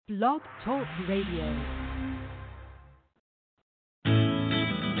Blog Talk Radio.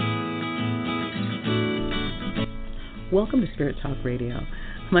 Welcome to Spirit Talk Radio.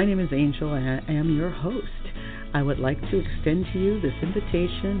 My name is Angel and I am your host. I would like to extend to you this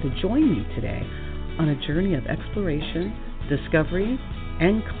invitation to join me today on a journey of exploration, discovery,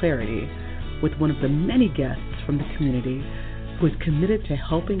 and clarity with one of the many guests from the community who is committed to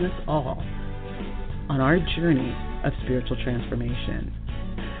helping us all on our journey of spiritual transformation.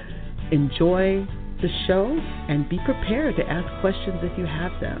 Enjoy the show and be prepared to ask questions if you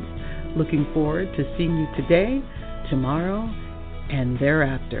have them. Looking forward to seeing you today, tomorrow, and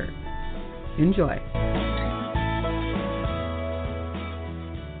thereafter. Enjoy.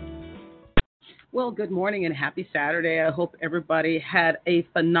 Well, good morning and happy Saturday. I hope everybody had a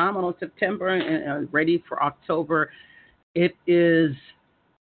phenomenal September and ready for October. It is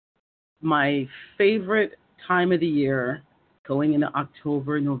my favorite time of the year. Going into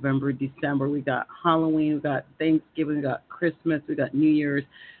October, November, December, we got Halloween, we got Thanksgiving, we got Christmas, we got New Year's.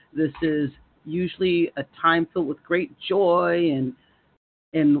 This is usually a time filled with great joy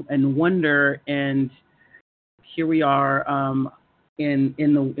and wonder. And here we are in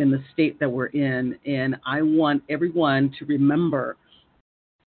the state that we're in. And I want everyone to remember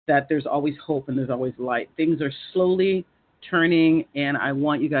that there's always hope and there's always light. Things are slowly turning, and I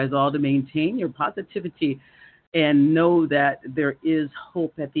want you guys all to maintain your positivity and know that there is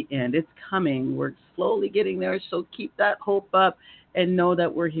hope at the end. It's coming. We're slowly getting there, so keep that hope up and know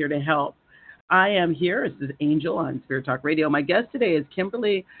that we're here to help. I am here. This is Angel on Spirit Talk Radio. My guest today is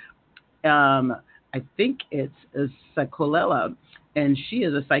Kimberly, I think it's Ciccolella, and she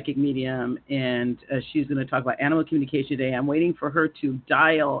is a psychic medium, and she's going to talk about animal communication today. I'm waiting for her to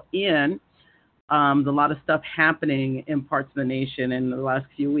dial in. There's a lot of stuff happening in parts of the nation. In the last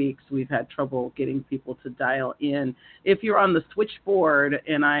few weeks, we've had trouble getting people to dial in. If you're on the switchboard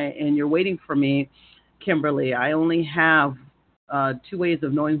and you're waiting for me, Kimberly, I only have two ways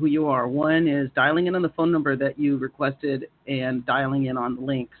of knowing who you are. One is dialing in on the phone number that you requested and dialing in on the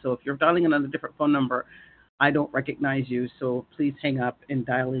link. So if you're dialing in on a different phone number, I don't recognize you. So please hang up and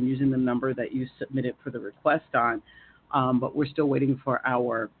dial in using the number that you submitted for the request on. But we're still waiting for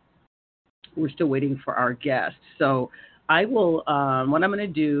our guest. So I will, what I'm going to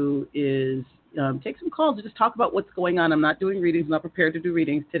do is take some calls to just talk about what's going on. I'm not doing readings. I'm not prepared to do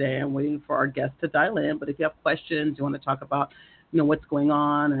readings today. I'm waiting for our guest to dial in. But if you have questions, you want to talk about, what's going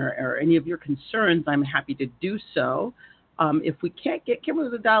on or any of your concerns, I'm happy to do so. If we can't get Kimberly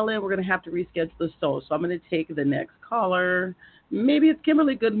to dial in, we're going to have to reschedule the show. So I'm going to take the next caller. Maybe it's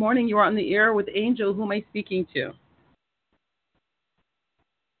Kimberly. Good morning. You're on the air with Angel. Who am I speaking to?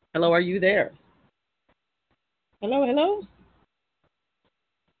 Hello, are you there? Hello?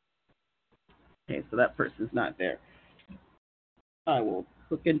 Okay, so that person's not there. I will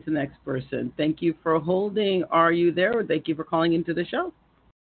look into the next person. Thank you for holding. Are you there? Thank you for calling into the show.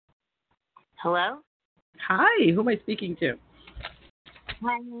 Hello? Hi, who am I speaking to?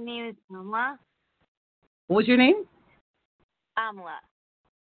 My name is Amla. What was your name?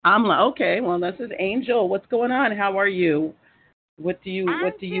 Amla. Okay, well, this is Angel. What's going on? How are you? What do you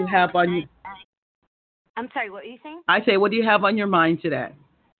have on your... I'm sorry, what were you saying? I say, what do you have on your mind today?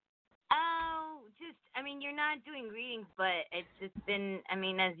 You're not doing readings, but it's just been,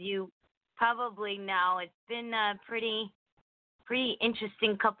 as you probably know, it's been a pretty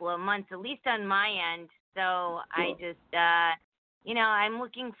interesting couple of months, at least on my end. So cool. I just, I'm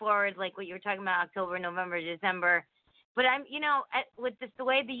looking forward, like what you were talking about, October, November, December. But I'm, with this, the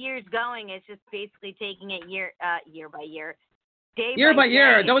way the year's going, it's just basically taking it year by year. Year by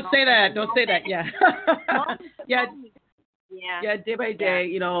year. Don't say that. Yeah. Yeah. Day by day.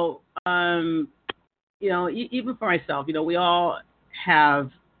 Even for myself, we all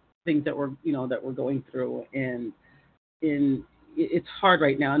have things that we're going through, and it's hard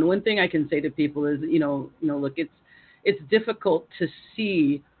right now. And one thing I can say to people is, look, it's difficult to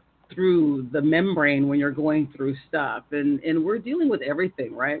see through the membrane when you're going through stuff, and we're dealing with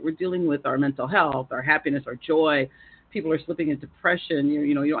everything, right? We're dealing with our mental health, our happiness, our joy. People are slipping into depression.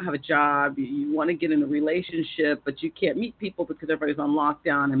 You don't have a job. You want to get in a relationship, but you can't meet people because everybody's on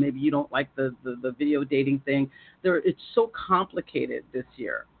lockdown, and maybe you don't like the video dating thing. It's so complicated this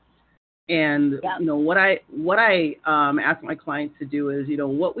year. And what I ask my clients to do is,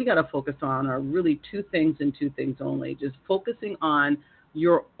 what we got to focus on are really two things and two things only. Just focusing on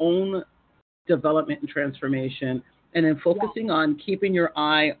your own development and transformation, and then focusing on keeping your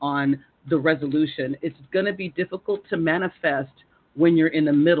eye on the resolution. It's going to be difficult to manifest when you're in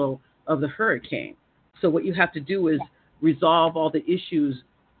the middle of the hurricane. So what you have to do is resolve all the issues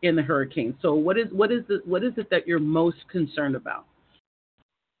in the hurricane. So what is it that you're most concerned about?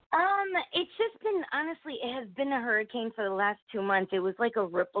 It's just been, honestly, it has been a hurricane for the last 2 months. It was like a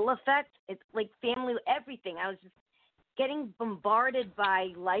ripple effect. It's like family, everything. I was just getting bombarded by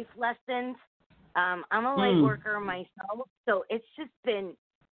life lessons. I'm a light worker myself, so it's just been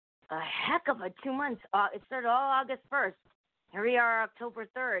a heck of a 2 months. It started all August 1st. Here we are, October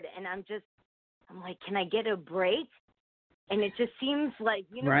 3rd, and I'm like, can I get a break? And it just seems like,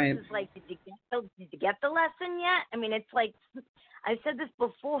 Right. It's like, did you get the lesson yet? I mean, it's like, I've said this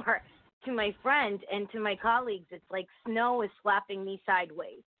before to my friend and to my colleagues. It's like snow is slapping me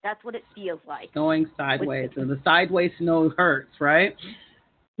sideways. That's what it feels like. Snowing sideways, and the sideways snow hurts, right?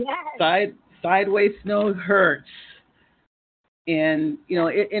 Yes. Sideways snow hurts. And,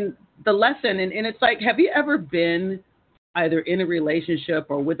 in the lesson, and it's like, have you ever been either in a relationship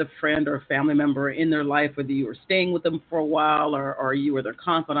or with a friend or a family member in their life, whether you were staying with them for a while or you were their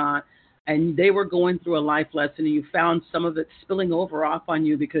confidant, and they were going through a life lesson and you found some of it spilling over off on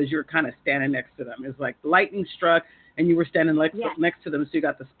you because you're kind of standing next to them? It's like lightning struck and you were standing next to them, so you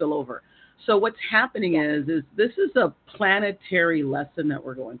got the spillover. So what's happening is this is a planetary lesson that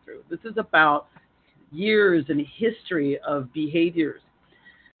we're going through. This is about years and history of behaviors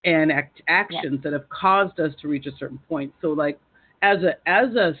and actions that have caused us to reach a certain point. So, like, as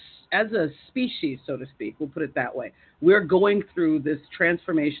a species, so to speak, we'll put it that way, we're going through this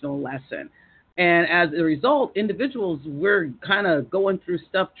transformational lesson. And as a result, individuals, we're kind of going through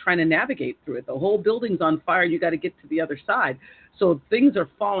stuff, trying to navigate through it. The whole building's on fire. You got to get to the other side. So things are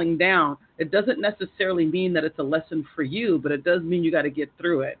falling down. It doesn't necessarily mean that it's a lesson for you, but it does mean you got to get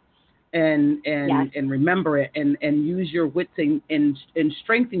through it and remember it and use your wits and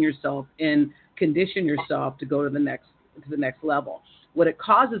strengthen yourself and condition yourself to go to the next level. What it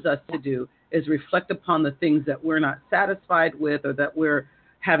causes us to do is reflect upon the things that we're not satisfied with or that we're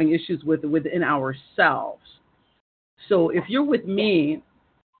having issues with within ourselves. So if you're with me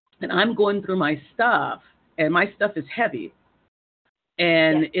and I'm going through my stuff and my stuff is heavy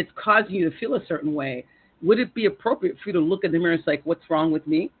and it's causing you to feel a certain way, would it be appropriate for you to look in the mirror and say, like, what's wrong with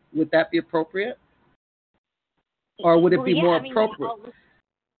me? Would that be appropriate? Or would it be more appropriate?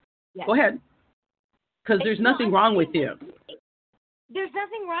 Go ahead. Because there's nothing wrong with you. There's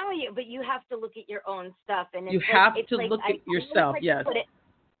nothing wrong with you, but you have to look at your own stuff. And you have to look at yourself, yes.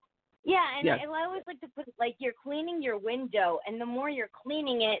 I always like to put it like you're cleaning your window, and the more you're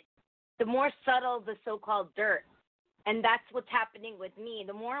cleaning it, the more subtle the so-called dirt. And that's what's happening with me.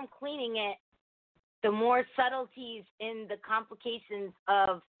 The more I'm cleaning it, the more subtleties in the complications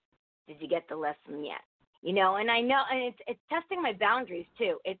of, did you get the lesson yet? And I know, and it's testing my boundaries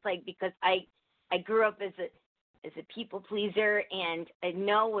too. It's like, because I grew up as a people pleaser, and a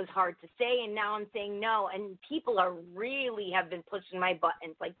no was hard to say, and now I'm saying no, and people have been pushing my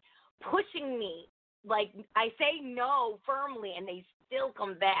buttons, like pushing me, like I say no firmly, and they still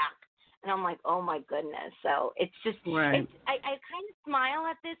come back, and I'm like, oh my goodness. So it's just, I kind of smile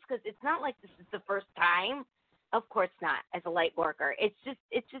at this because it's not like this is the first time. Of course not. As a light worker, it's just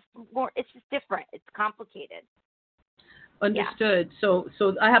different. It's complicated. Understood. Yeah.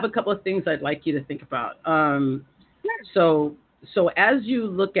 So I have a couple of things I'd like you to think about. So as you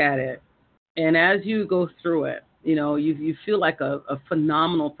look at it and as you go through it, you feel like a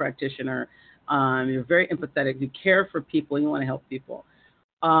phenomenal practitioner. You're very empathetic. You care for people. You want to help people.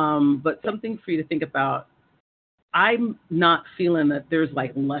 But something for you to think about, I'm not feeling that there's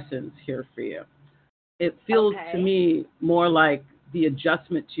like lessons here for you. It feels to me more like the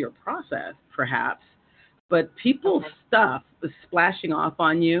adjustment to your process, perhaps. But people's stuff is splashing off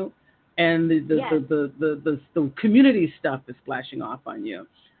on you, and the community stuff is splashing off on you.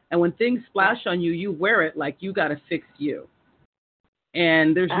 And when things splash on you, you wear it like you got to fix you.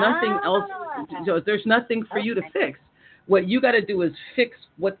 And there's nothing else. So there's nothing for you to fix. What you got to do is fix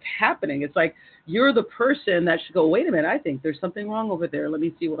what's happening. It's like you're the person that should go, wait a minute, I think there's something wrong over there. Let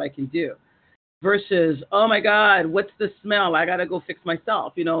me see what I can do. Versus, oh my God, what's the smell? I got to go fix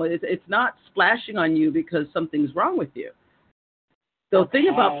myself. It's not splashing on you because something's wrong with you. So think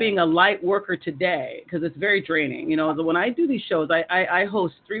about being a light worker today, because it's very draining. When I do these shows, I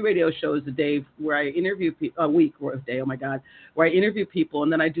host 3 radio shows a day where I interview people, a week or a day, oh my God, where I interview people,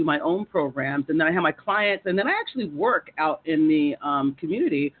 and then I do my own programs, and then I have my clients, and then I actually work out in the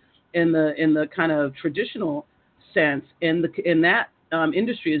community in the kind of traditional sense, in that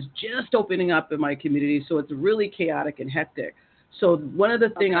industry is just opening up in my community, so it's really chaotic and hectic. So one of the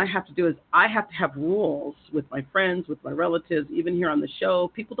things I have to do is I have to have rules with my friends, with my relatives, even here on the show.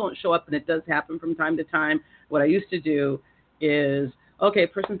 People don't show up, and it does happen from time to time. What I used to do is, okay,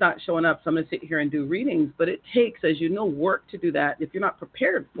 person's not showing up, so I'm going to sit here and do readings. But it takes, as you know, work to do that. If you're not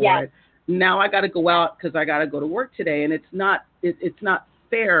prepared for it, now I got to go out because I got to go to work today, and it's not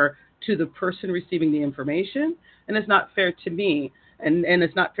fair to the person receiving the information, and it's not fair to me, and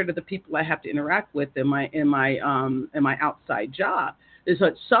it's not fair to the people I have to interact with in my outside job. Is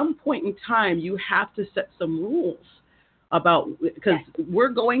at some point in time you have to set some rules about, because we're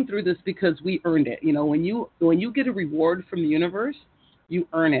going through this because we earned it. When you get a reward from the universe, you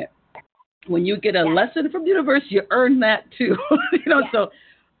earn it. When you get a lesson from the universe, you earn that too. So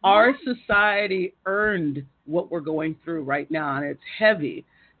our society earned what we're going through right now, and it's heavy.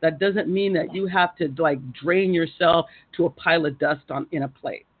 That doesn't mean that you have to drain yourself to a pile of dust in a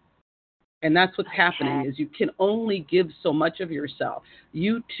plate. And that's what's happening, is you can only give so much of yourself.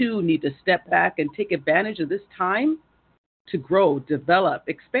 You too need to step back and take advantage of this time to grow, develop,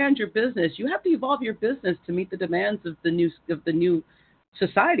 expand your business. You have to evolve your business to meet the demands of the new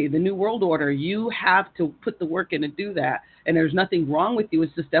society, the new world order. You have to put the work in to do that. And there's nothing wrong with you.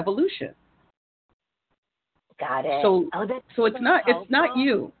 It's just evolution. Got it. So it's not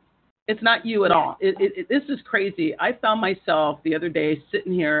you. It's not you at all. This is crazy. I found myself the other day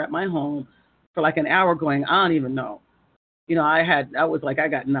sitting here at my home for like an hour going, I don't even know. I was like, I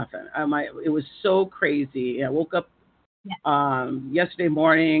got nothing. It was so crazy. I woke up yesterday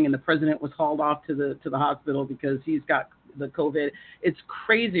morning, and the president was hauled off to the hospital because he's got the COVID. It's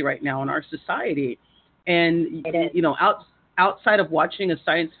crazy right now in our society. And, outside of watching a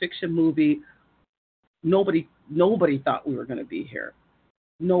science fiction movie, nobody thought we were going to be here.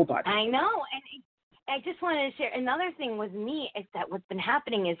 Nobody. I know. And I just wanted to share another thing with me is that what's been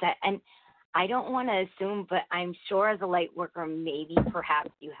happening is that, and I don't want to assume, but I'm sure as a light worker, maybe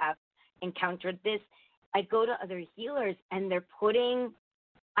perhaps you have encountered this. I go to other healers and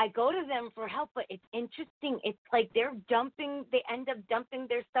I go to them for help, but it's interesting. It's like they end up dumping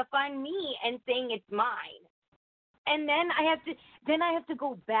their stuff on me and saying it's mine. And then I have to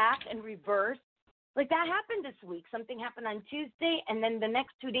go back and reverse. Like that happened this week. Something happened on Tuesday, and then the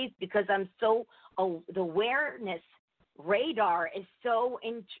next 2 days, because I'm so the awareness radar is so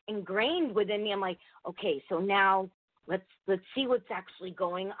ingrained within me. I'm like, okay, so now let's see what's actually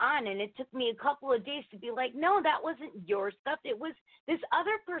going on. And it took me a couple of days to be like, no, that wasn't your stuff. It was this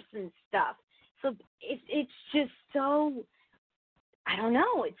other person's stuff. So it's just so, I don't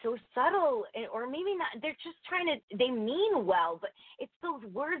know, it's so subtle, or maybe not. They're just they mean well, but it's those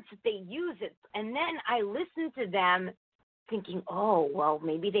words that they use it. And then I listen to them thinking, oh, well,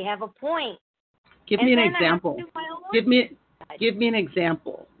 maybe they have a point. Give me an example. Give me an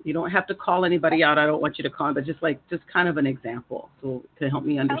example. You don't have to call anybody out. I don't want you to call, but just kind of an example to help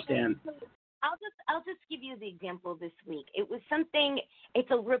me understand. Okay, so I'll just give you the example this week. It was something. It's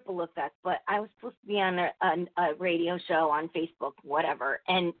a ripple effect, but I was supposed to be on a radio show on Facebook, whatever,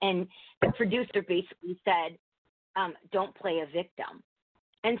 and the producer basically said, "Don't play a victim."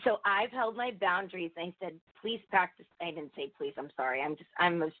 And so I've held my boundaries. I said, please practice. I didn't say please. I'm sorry.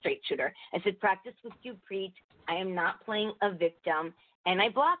 I'm a straight shooter. I said, practice what you preach. I am not playing a victim. And I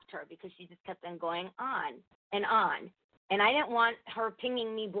blocked her because she just kept on going on and on. And I didn't want her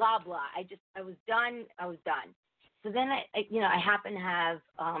pinging me, blah, blah. I was done. So then I happened to have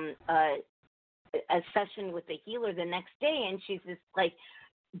a session with the healer the next day. And she's just like,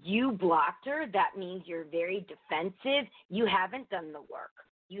 you blocked her. That means you're very defensive. You haven't done the work.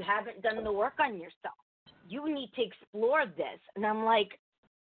 You haven't done the work on yourself. You need to explore this. And I'm like,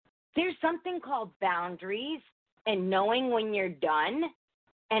 there's something called boundaries and knowing when you're done.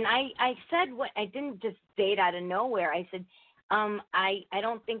 And I said what I didn't just say it out of nowhere. I said, I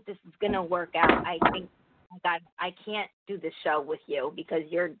don't think this is going to work out. I think I can't do this show with you because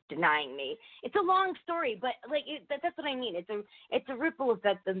you're denying me. It's a long story, but that's what I mean. It's a ripple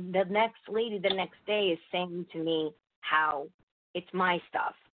effect. The next lady the next day is saying to me how it's my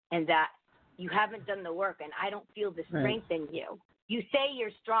stuff and that you haven't done the work and I don't feel the strength in you. You say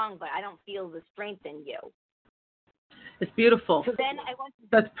you're strong, but I don't feel the strength in you. It's beautiful. So then I went to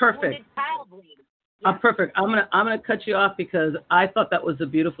That's perfect. Yeah. Perfect. I'm gonna cut you off because I thought that was a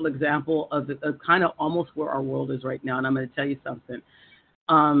beautiful example of kind of almost where our world is right now, and I'm going to tell you something.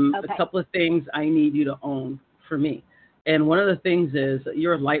 A couple of things I need you to own for me, and one of the things is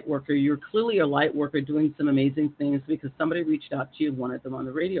you're a light worker. You're clearly a light worker doing some amazing things because somebody reached out to you and wanted them on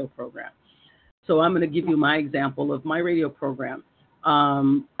the radio program. So I'm going to give you my example of my radio program.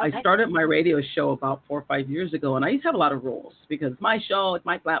 I started my radio show about 4 or 5 years ago, and I used to have a lot of rules because my show, it's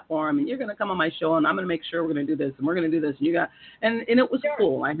my platform, and you're going to come on my show, and I'm going to make sure we're going to do this, and we're going to do this, and it was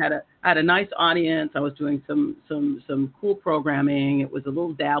cool. I had a nice audience. I was doing some cool programming. It was a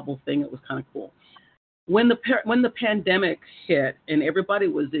little dabble thing. It was kind of cool. When the pandemic hit and everybody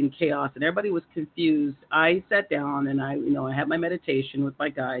was in chaos and everybody was confused, I sat down and I had my meditation with my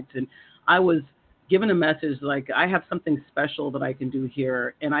guides, and I was given a message like I have something special that I can do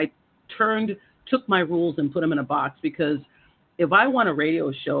here, and I took my rules and put them in a box because if I want a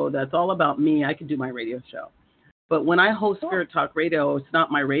radio show that's all about me, I can do my radio show. But when I host Spirit Talk Radio, it's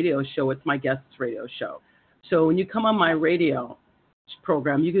not my radio show, it's my guest's radio show. So when you come on my radio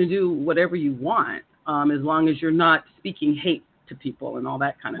program, you can do whatever you want as long as you're not speaking hate to people and all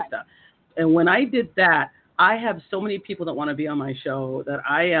that kind of stuff. And when I did that, I have so many people that want to be on my show that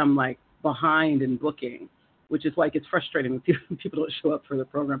I am like behind in booking, which is why it gets frustrating when people don't show up for the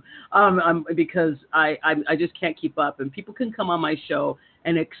program because I just can't keep up. And people can come on my show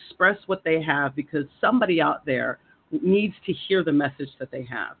and express what they have because somebody out there needs to hear the message that they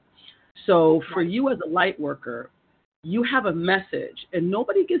have. So for you as a light worker, you have a message, and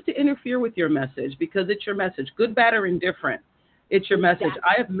nobody gets to interfere with your message because it's your message, good, bad, or indifferent. It's your message.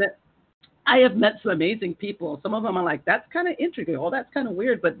 I have met some amazing people. Some of them are like, that's kind of intriguing. Oh, that's kind of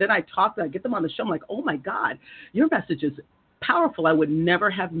weird. But then I get them on the show. I'm like, oh, my God, your message is powerful. I would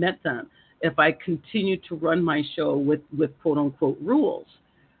never have met them if I continued to run my show with quote, unquote, rules.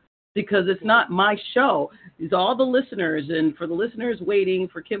 Because it's not my show. It's all the listeners. And for the listeners waiting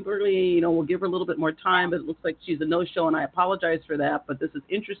for Kimberly, we'll give her a little bit more time. But it looks like she's a no-show, and I apologize for that. But this is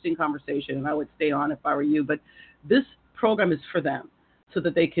interesting conversation, and I would stay on if I were you. But this program is for them, so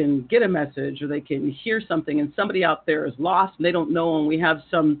that they can get a message or they can hear something, and somebody out there is lost and they don't know, and we have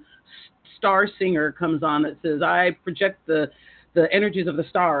some star singer comes on that says, I project the energies of the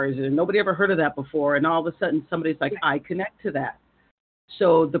stars, and nobody ever heard of that before, and all of a sudden somebody's like, I connect to that.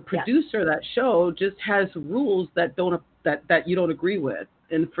 So the producer of that show just has rules that you don't agree with.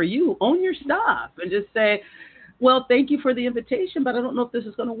 And for you, own your stuff and just say, well, thank you for the invitation, but I don't know if this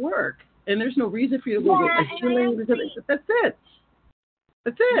is going to work. And there's no reason for you to go get a healing. That's it.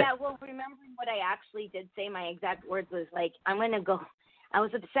 That's it. Yeah, well, remembering what I actually did say, my exact words was like, I'm going to go. I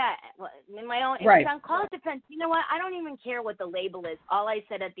was upset. In my own, right. It's on call defense. You know what? I don't even care what the label is. All I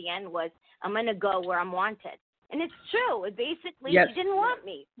said at the end was, I'm going to go where I'm wanted. And it's true. Basically, yes. She didn't want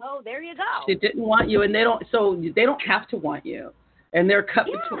me. So there you go. She didn't want you, and they don't have to want you. And they're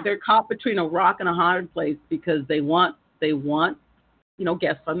caught between a rock and a hard place because they want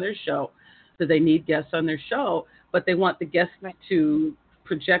guests on their show. So they need guests on their show, but they want the guests to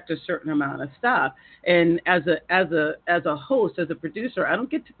project a certain amount of stuff. And as a host, as a producer, I don't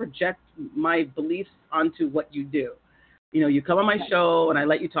get to project my beliefs onto what you do. You come on my show and I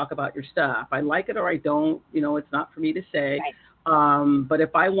let you talk about your stuff. I like it or I don't. It's not for me to say. Right. But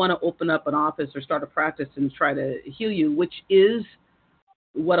if I want to open up an office or start a practice and try to heal you, which is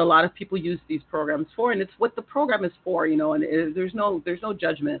what a lot of people use these programs for, and it's what the program is for, and there's no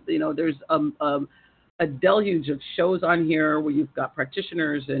judgment. There's a deluge of shows on here where you've got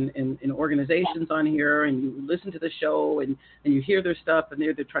practitioners and organizations on here, and you listen to the show and you hear their stuff, and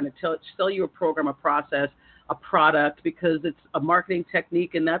they're trying to sell you a program, a process, a product, because it's a marketing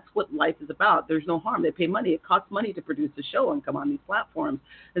technique, and that's what life is about. There's no harm. They pay money. It costs money to produce a show and come on these platforms,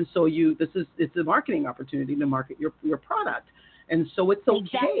 and so it's a marketing opportunity to market your product, and so it's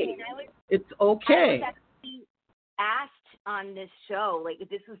okay. Exactly. It's okay. I was actually asked on this show, like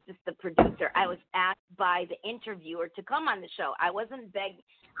this was just the producer, I was asked by the interviewer to come on the show. I wasn't begged.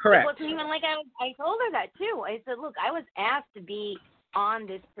 Correct. It wasn't even like I told her that too. I said, look, I was asked to be on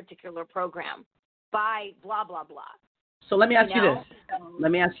this particular program by blah, blah, blah. So let me ask you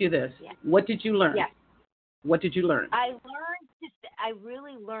this. Yeah. What did you learn? Yes. What did you learn? I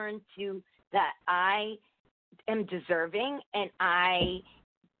really learned that I am deserving, and I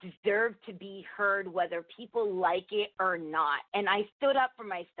deserve to be heard whether people like it or not. And I stood up for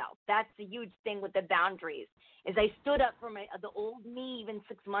myself. That's the huge thing with the boundaries, is I stood up for the old me even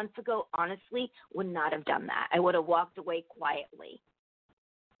 6 months ago, honestly, would not have done that. I would have walked away quietly.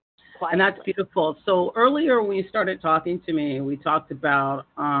 And that's beautiful. So earlier when you started talking to me, we talked about,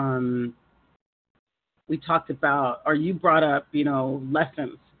 or you brought up,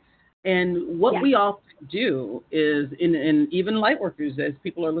 lessons. And what we all do is, in even light workers, as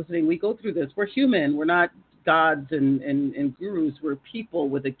people are listening, we go through this. We're human. We're not gods and gurus. We're people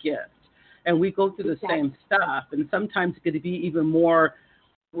with a gift. And we go through the same stuff. And sometimes it could be even more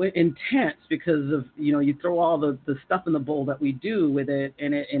intense because of, you throw all the stuff in the bowl that we do with it,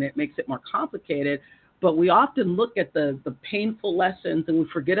 and it makes it more complicated. But we often look at the painful lessons and we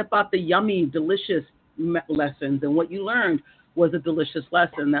forget about the yummy, delicious lessons. And what you learned was a delicious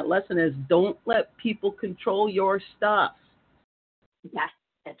lesson. That lesson is, don't let people control your stuff. Yeah,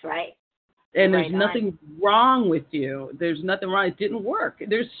 that's right. And Right there's on. nothing wrong with you. There's nothing wrong. It didn't work.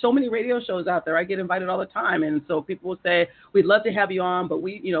 There's so many radio shows out there. I get invited all the time, and so people will say, "We'd love to have you on, but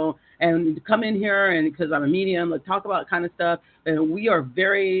we, and come in here and because I'm a medium, like talk about kind of stuff." And we are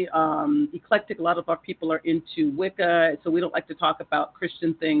very eclectic. A lot of our people are into Wicca, so we don't like to talk about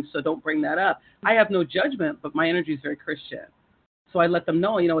Christian things. So don't bring that up. I have no judgment, but my energy is very Christian. So I let them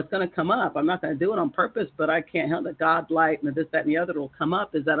know, it's going to come up. I'm not going to do it on purpose, but I can't help the God light and the this, that, and the other will come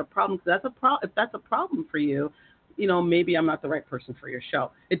up. Is that a problem? 'Cause if that's a problem for you, maybe I'm not the right person for your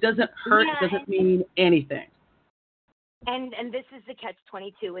show. It doesn't hurt. Yeah, It doesn't mean anything. and this is the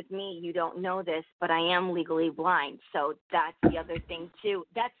catch-22 with me. You don't know this, but I am legally blind, so that's the other thing too.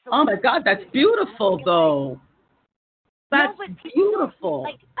 That's the Oh my God, that's beautiful though. That's no, but beautiful.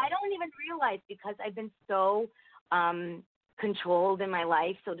 like I don't even realize because I've been so controlled in my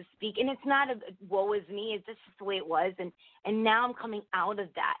life, so to speak. And it's not a woe is me. It's just the way it was. And now I'm coming out of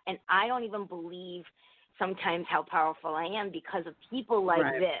that. And I don't even believe sometimes how powerful I am because of people like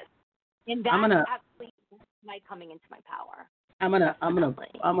Right. this. And that's actually my coming into my power. I'm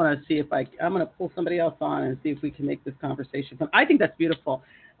gonna see if I'm gonna pull somebody else on and see if we can make this conversation fun. I think that's beautiful.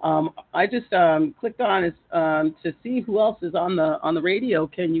 I just clicked on it to see who else is on the radio.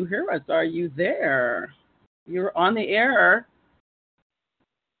 Can you hear us? Are you there? You're on the air.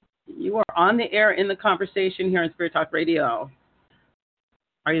 You are on the air in the conversation here on Spirit Talk Radio.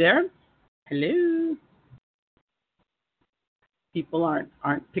 Are you there? Hello. People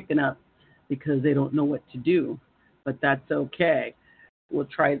aren't picking up because they don't know what to do, but that's okay. We'll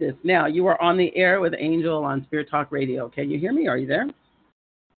try this now. You are on the air with Angel on Spirit Talk Radio. Can you hear me? Are you there?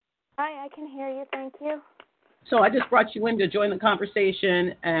 Hi, I can hear you. Thank you. So I just brought you in to join the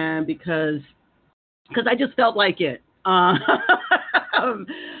conversation, and because I just felt like it.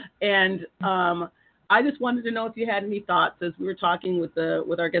 I just wanted to know if you had any thoughts as we were talking with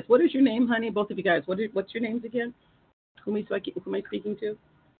our guests. What is your name, honey? Both of you guys. What's your names again? Who am I speaking to?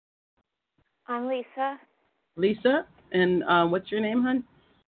 I'm Lisa. Lisa. And what's your name, hon?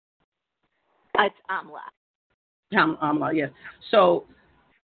 It's Amla. Amla, yes. So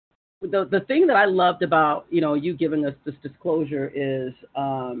the thing that I loved about, you giving us this disclosure is,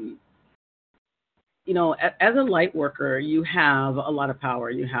 as a light worker, you have a lot of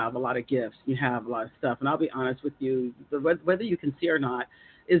power, you have a lot of gifts, you have a lot of stuff. And I'll be honest with you, whether you can see or not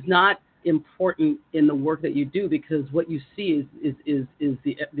is not important in the work that you do, because what you see is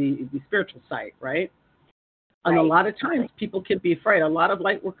the spiritual side, right? And a lot of times people can be afraid. A lot of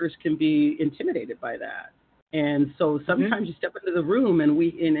light workers can be intimidated by that. And so sometimes you step into the room and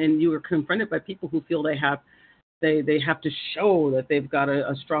you are confronted by people who feel they have to show that they've got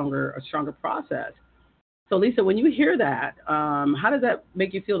a stronger process. So Lisa, when you hear that, how does that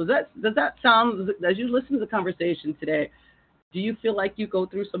make you feel? Does that sound, as you listen to the conversation today, do you feel like you go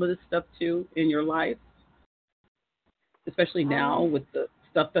through some of this stuff too in your life, especially now with the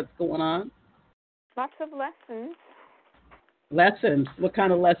stuff that's going on? Lots of lessons. Lessons. What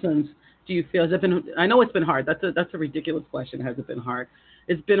kind of lessons do you feel? Has it been? I know it's been hard. That's a ridiculous question. Has it been hard?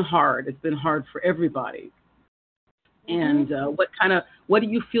 It's been hard. It's been hard for everybody. And what do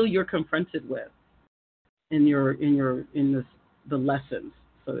you feel you're confronted with in the lessons,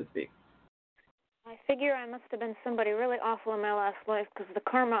 so to speak? I figure I must have been somebody really awful in my last life because the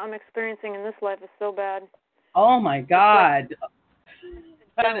karma I'm experiencing in this life is so bad. Oh my God.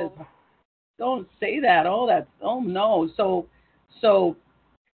 That is. Don't say that. Oh no. So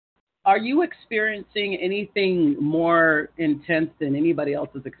are you experiencing anything more intense than anybody else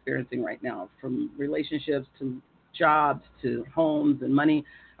is experiencing right now, from relationships to jobs to homes and money?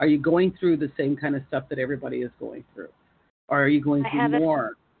 Are you going through the same kind of stuff that everybody is going through? Or are you going through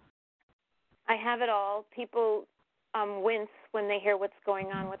more? I have it all. People wince when they hear what's going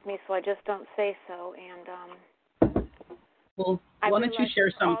on with me, so I just don't say so. And well, why don't you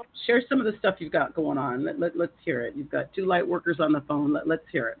share some of the stuff you've got going on? Let's hear it. You've got two light workers on the phone. Let's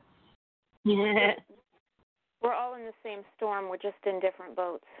hear it. Yeah. We're all in the same storm. We're just in different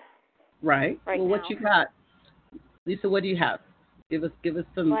boats. Right. Well, now. What you got, Lisa? What do you have? Give us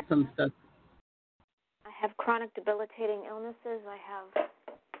some stuff. I have chronic debilitating illnesses. I have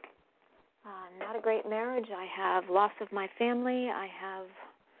not a great marriage. I have loss of my family. I have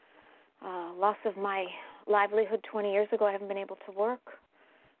loss of my livelihood 20 years ago. I haven't been able to work,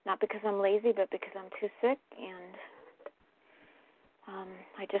 not because I'm lazy, but because I'm too sick. And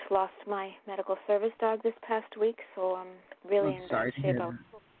I just lost my medical service dog this past week, so I'm really in bad shape. I was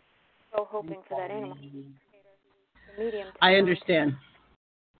so hoping for that animal. I understand.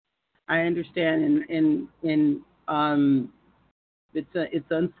 And it's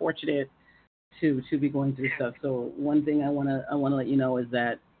unfortunate to be going through stuff. So one thing I wanna let you know is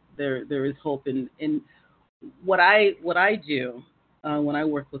that there is hope in what I do when I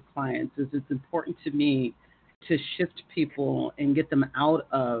work with clients is it's important to me to shift people and get them out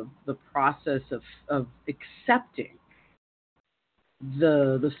of the process of accepting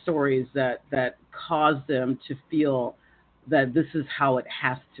the stories that cause them to feel that this is how it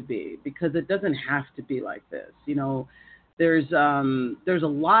has to be, because it doesn't have to be like this. There's a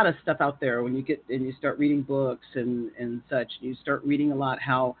lot of stuff out there when you get and you start reading books and such. You start reading a lot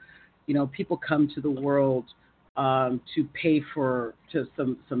how people come to the world to pay for to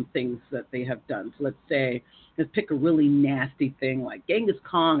some things that they have done. So let's pick a really nasty thing like Genghis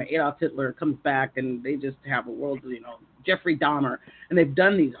Khan or Adolf Hitler comes back and they just have a world, Jeffrey Dahmer, and they've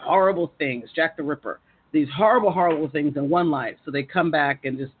done these horrible things, Jack the Ripper, these horrible things in one life. So they come back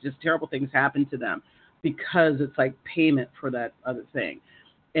and just terrible things happen to them because it's like payment for that other thing.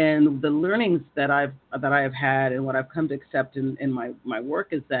 And the learnings that I have had and what I've come to accept in my work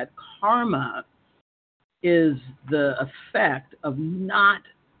is that karma is the effect of not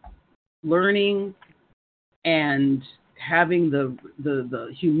learning and having the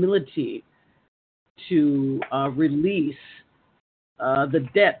humility to release the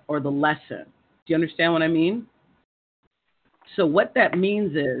debt or the lesson. Do you understand what I mean? So what that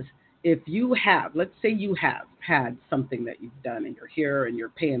means is if you have, let's say you have had something that you've done and you're here and you're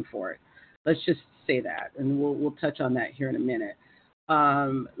paying for it. Let's just say that, and we'll touch on that here in a minute.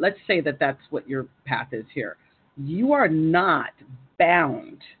 Let's say that that's what your path is here. You are not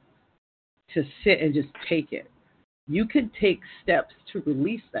bound to sit and just take it. You can take steps to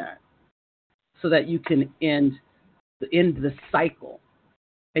release that so that you can end the cycle.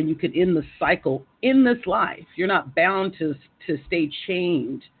 And you can end the cycle in this life. You're not bound to stay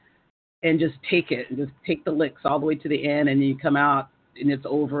chained and just take it and just take the licks all the way to the end, and then you come out and it's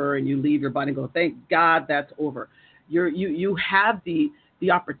over and you leave your body and go, thank God that's over. You have the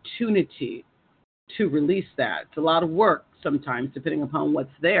opportunity to release that. It's a lot of work sometimes depending upon what's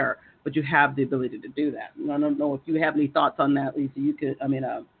there, but you have the ability to do that. And I don't know if you have any thoughts on that, Lisa.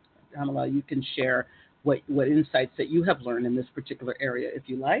 Pamela, you can share what insights that you have learned in this particular area, if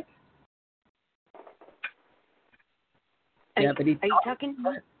you like. Are you talking to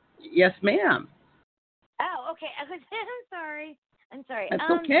me? Yes, ma'am. Oh, okay. I'm sorry. That's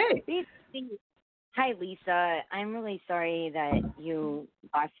okay. Hi, Lisa. I'm really sorry that you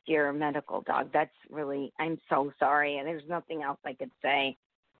lost your medical dog. I'm so sorry. And there's nothing else I could say.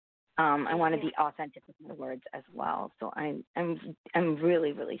 I want to be authentic with my words as well. So I'm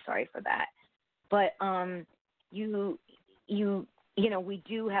really, really sorry for that. But we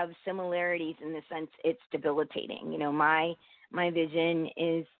do have similarities in the sense it's debilitating. My vision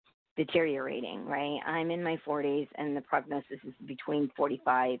is deteriorating, right? I'm in my 40s, and the prognosis is between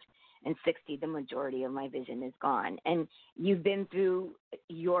 45 and 60. The majority of my vision is gone. And you've been through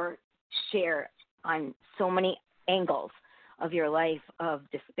your share on so many angles of your life of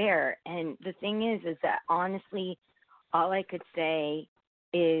despair. And the thing is that honestly, all I could say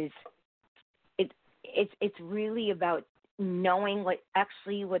is it's really about knowing what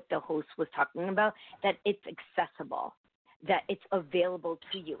the host was talking about, that it's accessible, that it's available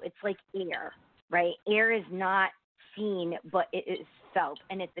to you. It's like air, right? Air is not seen, but it is felt,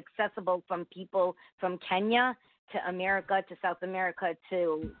 and it's accessible from people from Kenya to America to South America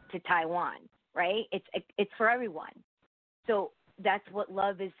to Taiwan, right? It's for everyone. So that's what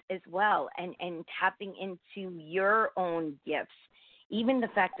love is as well, and tapping into your own gifts. Even the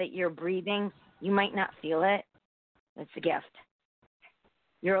fact that you're breathing, you might not feel it. That's a gift.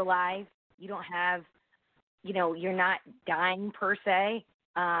 You're alive. You don't have, you're not dying per se.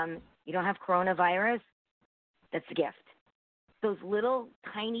 You don't have coronavirus. That's a gift. Those little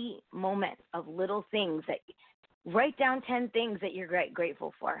tiny moments of little things that, write down 10 things that you're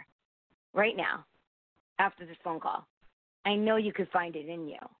grateful for right now after this phone call. I know you could find it in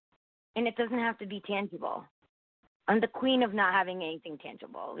you. And it doesn't have to be tangible. I'm the queen of not having anything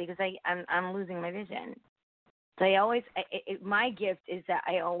tangible because I'm losing my vision. So my gift is that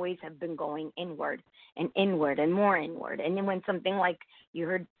I always have been going inward and more inward. And then when something like you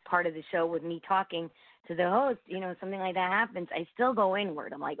heard part of the show with me talking to the host, something like that happens, I still go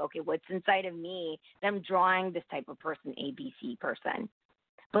inward. I'm like, okay, what's inside of me? I'm drawing this type of person, ABC person.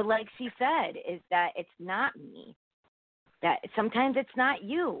 But like she said, is that it's not me. That sometimes it's not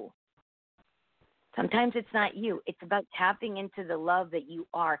you. Sometimes it's not you. It's about tapping into the love that you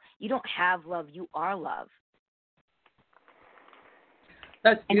are. You don't have love. You are love.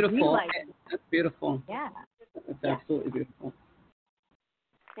 That's beautiful. That's beautiful. Yeah. That's absolutely beautiful.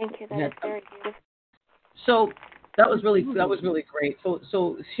 Thank you. That is very beautiful. So that was really great.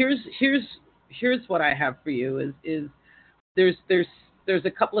 So here's what I have for you is there's there's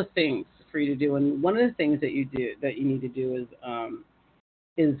a couple of things for you to do, and one of the things that you need to do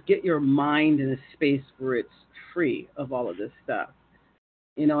is get your mind in a space where it's free of all of this stuff.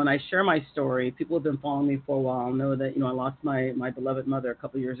 And I share my story. People who have been following me for a while know that, I lost my beloved mother a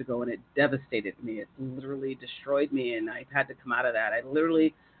couple of years ago, and it devastated me. It literally destroyed me, and I've had to come out of that. I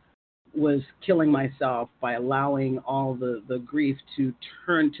literally was killing myself by allowing all the grief to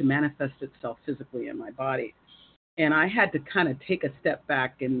turn to manifest itself physically in my body. And I had to kind of take a step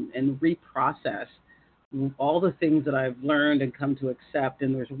back and reprocess all the things that I've learned and come to accept.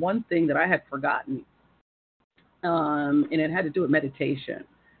 And there's one thing that I had forgotten, and it had to do with meditation.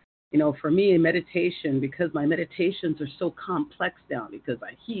 For me, in meditation, because my meditations are so complex now, because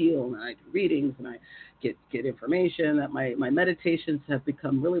I heal and I do readings and I get information, that my meditations have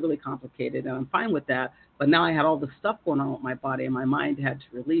become really, really complicated, and I'm fine with that. But now I had all the stuff going on with my body, and my mind had to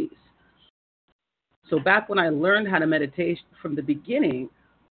release. So back when I learned how to meditate from the beginning,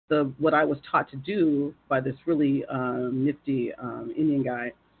 what I was taught to do by this really nifty Indian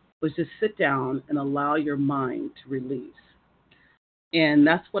guy was just sit down and allow your mind to release. And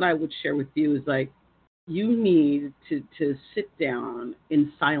that's what I would share with you is like, you need to sit down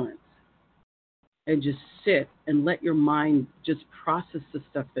in silence and just sit and let your mind just process the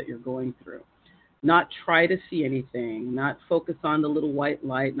stuff that you're going through. Not try to see anything, not focus on the little white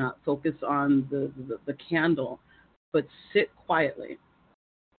light, not focus on the candle, but sit quietly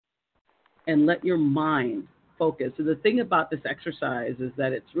and let your mind focus. So the thing about this exercise is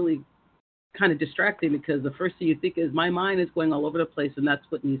that it's really kind of distracting, because the first thing you think is, my mind is going all over the place, and that's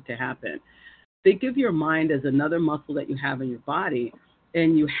what needs to happen. Think of your mind as another muscle that you have in your body,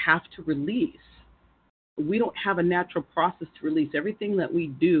 and you have to release. We don't have a natural process to release. Everything that we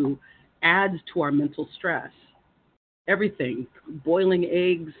do adds to our mental stress. Everything, boiling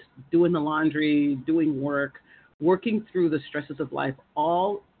eggs, doing the laundry, doing work, working through the stresses of life,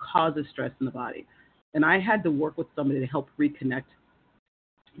 all causes stress in the body. And I had to work with somebody to help reconnect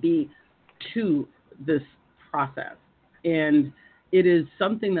me to this process. And it is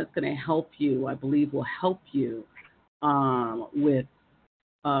something that's going to help you, I believe will help you with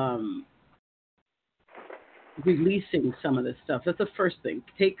releasing some of this stuff. That's the first thing.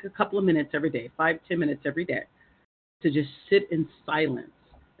 Take a couple of minutes every day, 5-10 minutes every day, to just sit in silence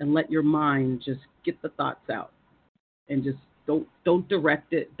and let your mind just get the thoughts out. And just don't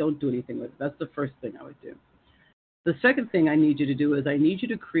direct it. Don't do anything with it. That's the first thing I would do. The second thing I need you to do is I need you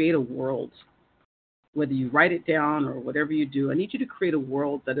to create a world, whether you write it down or whatever you do. I need you to create a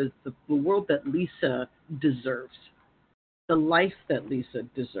world that is the world that Lisa deserves, the life that Lisa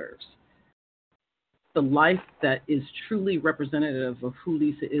deserves, the life that is truly representative of who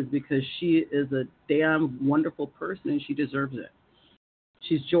Lisa is, because she is a damn wonderful person and she deserves it.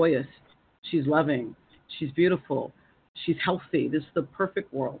 She's joyous. She's loving. She's beautiful. She's healthy. This is the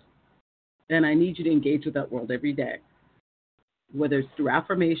perfect world. And I need you to engage with that world every day, whether it's through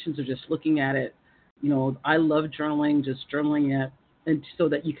affirmations or just looking at it. I love journaling, just journaling it, and so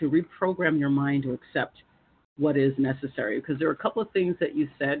that you can reprogram your mind to accept what is necessary. Because there are a couple of things that you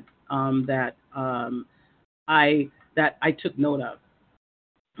said that I took note of.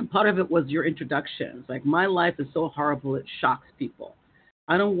 And part of it was your introduction. It's like, my life is so horrible, it shocks people.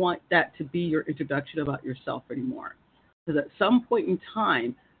 I don't want that to be your introduction about yourself anymore. Because at some point in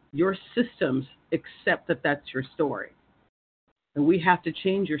time, your systems accept that that's your story. And we have to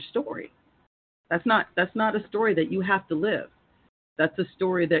change your story. That's not a story that you have to live. That's a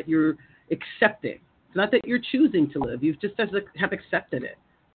story that you're accepting. It's not that you're choosing to live. You just have accepted it.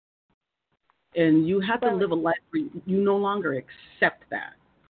 And you have to live a life where you no longer accept that.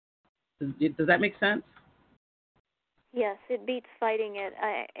 Does that make sense? Yes, it beats fighting it.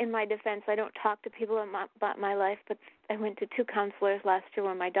 In my defense, I don't talk to people about my life, but I went to 2 counselors last year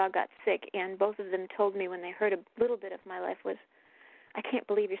when my dog got sick, and both of them told me when they heard a little bit of my life was, I can't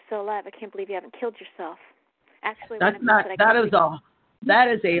believe you're still alive. I can't believe you haven't killed yourself. Actually, that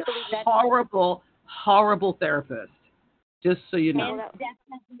is a horrible, horrible therapist. Just so you know. And that's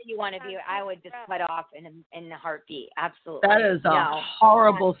something you want to be. I would just cut off in a heartbeat. Absolutely. That is a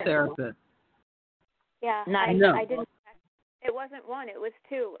horrible therapist. Yeah, I didn't. It wasn't one. It was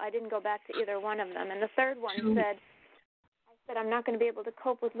 2. I didn't go back to either one of them. And the third one said, I'm not going to be able to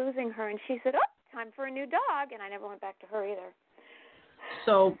cope with losing her. And she said, time for a new dog. And I never went back to her either.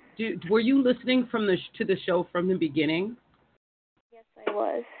 So were you listening to the show from the beginning? Yes, I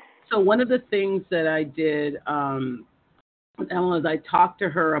was. So one of the things that I did, Ellen, is I talked to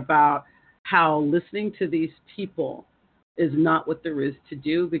her about how listening to these people is not what there is to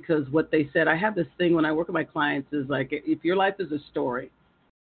do, because what they said, I have this thing when I work with my clients is like, if your life is a story,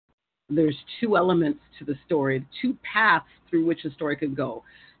 there's two elements to the story, two paths through which a story can go.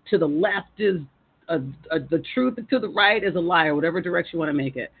 To the left is the truth, and to the right is a lie, or whatever direction you want to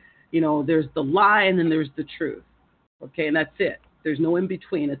make it. There's the lie, and then there's the truth. Okay, and that's it. There's no in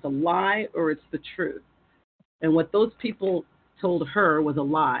between. It's a lie or it's the truth. And what those people told her was a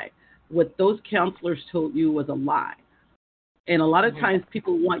lie. What those counselors told you was a lie. And a lot of times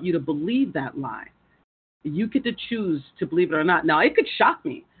people want you to believe that lie. You get to choose to believe it or not. Now, it could shock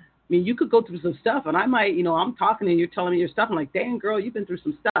me. I mean, you could go through some stuff, and I might, I'm talking and you're telling me your stuff. I'm like, dang, girl, you've been through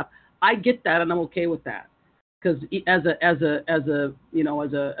some stuff. I get that, and I'm okay with that. Because as a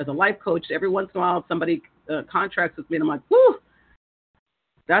life coach, every once in a while somebody contracts with me, and I'm like, whew,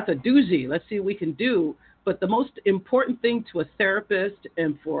 that's a doozy. Let's see what we can do. But the most important thing to a therapist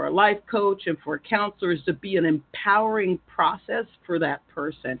and for a life coach and for a counselor is to be an empowering process for that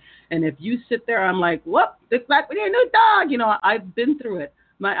person. And if you sit there, I'm like, whoop, it's like when you're a new dog. I've been through it.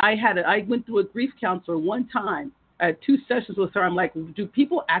 I went through a grief counselor one time. I had 2 sessions with her. I'm like, do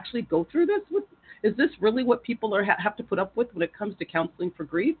people actually go through this? Is this really what people have to put up with when it comes to counseling for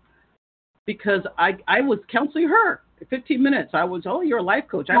grief? Because I was counseling her for 15 minutes. I was, you're a life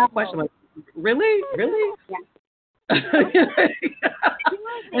coach. I have a question. I'm like, really? Yeah.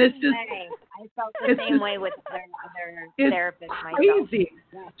 And it's just, I felt the same way with other therapists myself. Crazy.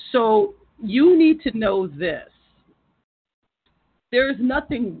 Yeah. So you need to know this. There's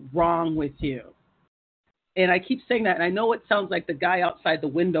nothing wrong with you. And I keep saying that, and I know it sounds like the guy outside the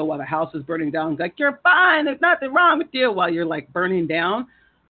window while the house is burning down. He's like, you're fine. There's nothing wrong with you while you're like burning down.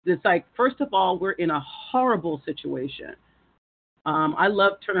 It's like, first of all, we're in a horrible situation. I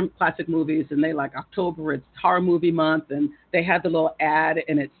love Turner Classic Movies, and they like October, it's horror movie month, and they had the little ad,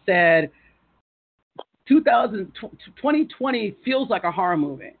 and it said 2020 feels like a horror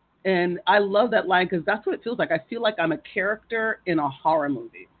movie. And I love that line because that's what it feels like. I feel like I'm a character in a horror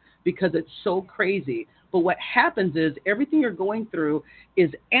movie because it's so crazy. But what happens is everything you're going through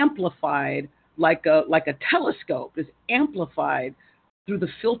is amplified like a telescope, is amplified through the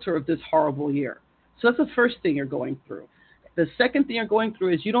filter of this horrible year. So that's the first thing you're going through. The second thing you're going through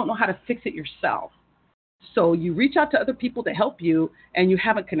is you don't know how to fix it yourself. So you reach out to other people to help you, and you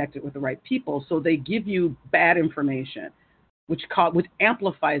haven't connected with the right people. So they give you bad information, which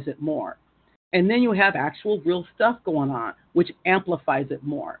amplifies it more. And then you have actual real stuff going on, which amplifies it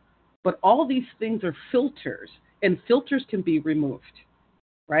more. But all these things are filters, and filters can be removed,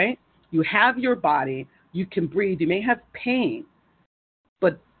 right? You have your body, you can breathe, you may have pain,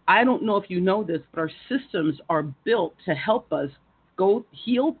 but I don't know if you know this, but our systems are built to help us go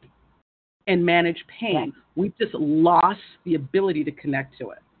heal and manage pain. We've just lost the ability to connect to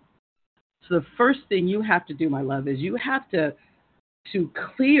it. So the first thing you have to do, my love, is you have to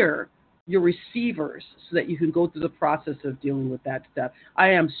clear your receivers so that you can go through the process of dealing with that stuff. I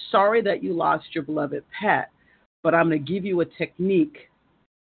am sorry that you lost your beloved pet, but I'm going to give you a technique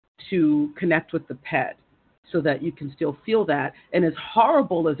to connect with the pet so that you can still feel that. And as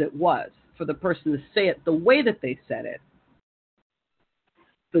horrible as it was for the person to say it the way that they said it,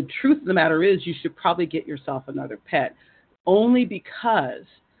 the truth of the matter is you should probably get yourself another pet, only because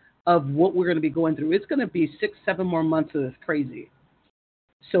of what we're going to be going through. It's going to be 6-7 more months of this crazy.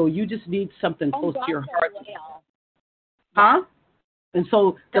 So you just need something close to your heart. Huh? And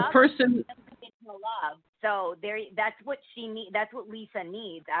so the person... love. So that's what she needs. That's what Lisa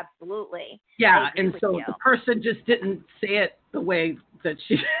needs. Absolutely. Yeah, and so the person just didn't say it the way that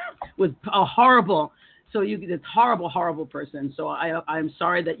she was horrible. So it's horrible, horrible person. So I'm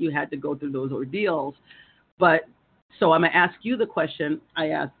sorry that you had to go through those ordeals. But so I'm gonna ask you the question I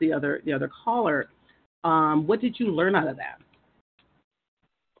asked the other caller. What did you learn out of that?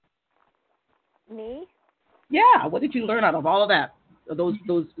 Me? Yeah. What did you learn out of all of that? Those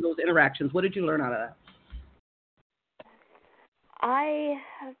interactions. What did you learn out of that? I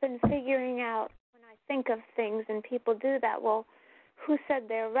have been figuring out when I think of things and people do that, well, who said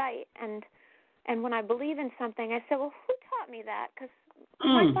they're right? And when I believe in something, I say, well, who taught me that? Because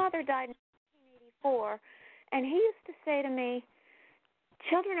my father died in 1984, and he used to say to me,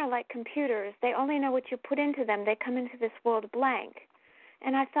 children are like computers. They only know what you put into them. They come into this world blank.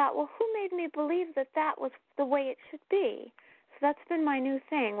 And I thought, well, who made me believe that was the way it should be? So that's been my new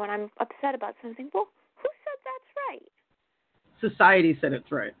thing when I'm upset about something. Well, who said that's right? Society said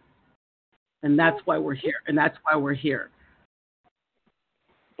it's right. And that's why we're here.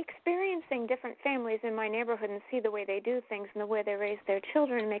 Experiencing different families in my neighborhood and see the way they do things and the way they raise their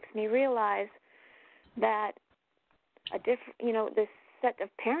children makes me realize that this set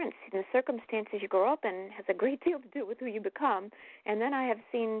of parents and the circumstances you grow up in has a great deal to do with who you become. And then I have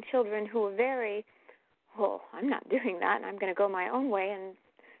seen children who are very, I'm not doing that, and I'm going to go my own way, and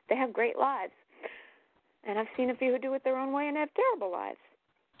they have great lives. And I've seen a few who do it their own way and have terrible lives.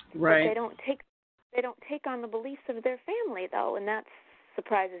 Right. But they don't take on the beliefs of their family, though, and that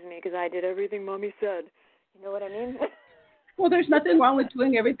surprises me because I did everything Mommy said. You know what I mean? Well, there's nothing wrong with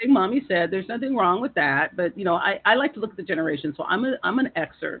doing everything Mommy said. There's nothing wrong with that. But, I like to look at the generation. So I'm an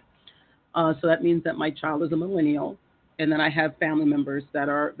Xer. So that means that my child is a millennial. And then I have family members that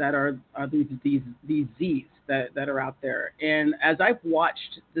are these Zs that are out there. And as I've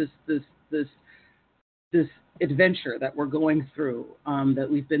watched this adventure that we're going through, that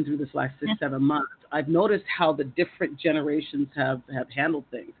we've been through this last 6-7 months, I've noticed how the different generations have handled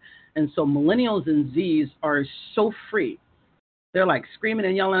things. And so millennials and Zs are so free. They're like screaming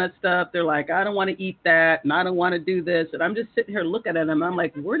and yelling at stuff. They're like, I don't want to eat that, and I don't want to do this. And I'm just sitting here looking at them. I'm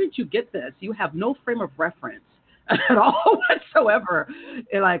like, where did you get this? You have no frame of reference at all whatsoever.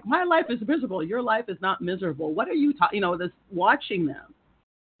 And like, my life is miserable. Your life is not miserable. What are you talking? This watching them.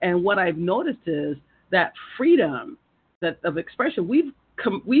 And what I've noticed is that freedom of expression, we've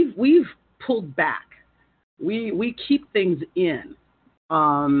pulled back. We keep things in.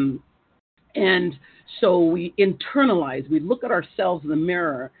 And so we internalize, we look at ourselves in the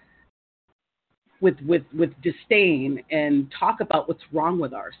mirror with disdain and talk about what's wrong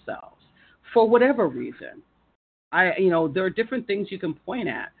with ourselves for whatever reason. There are different things you can point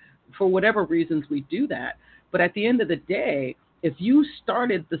at for whatever reasons we do that. But at the end of the day, if you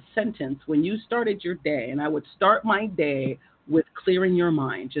started the sentence when you started your day, and I would start my day with clearing your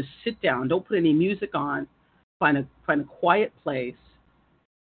mind, just sit down, don't put any music on, find a quiet place,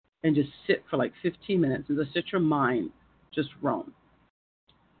 and just sit for like 15 minutes and just let your mind just roam.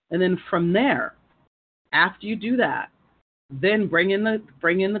 And then from there, after you do that, then bring in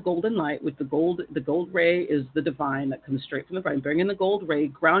the golden light with the gold ray is the divine that comes straight from the divine. Bring in the gold ray,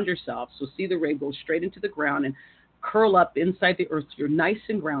 ground yourself. So see the ray go straight into the ground and curl up inside the earth so you're nice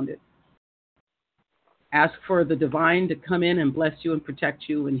and grounded. Ask for the divine to come in and bless you and protect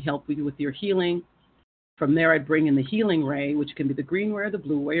you and help you with your healing. From there, I'd bring in the healing ray, which can be the green ray or the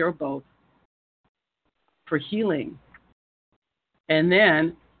blue ray or both, for healing. And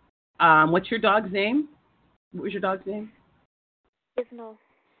then, what's your dog's name? What was your dog's name? Gizmo.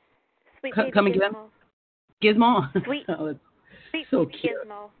 Sweet Come baby again? Gizmo. Gizmo. Sweet. Oh, Sweet so baby cute.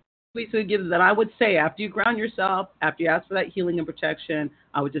 Gizmo. Sweet Gizmo. Then I would say, after you ground yourself, after you ask for that healing and protection,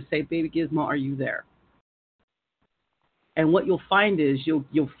 I would just say, baby Gizmo, are you there? And what you'll find is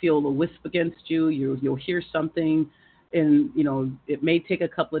you'll feel a wisp against you. You'll hear something, and it may take a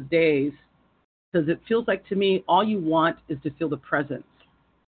couple of days, because it feels like to me all you want is to feel the presence.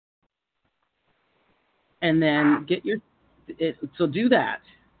 And then so do that.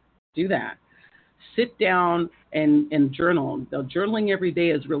 Sit down and journal. Now, journaling every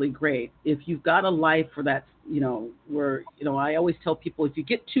day is really great. If you've got a life where that's where I always tell people, if you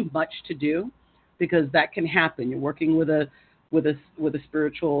get too much to do, because that can happen. You're working with a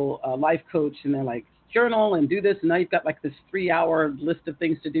spiritual life coach, and they're like, journal and do this, and now you've got like this 3-hour list of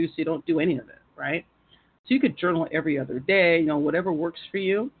things to do, so you don't do any of it, right? So you could journal every other day, whatever works for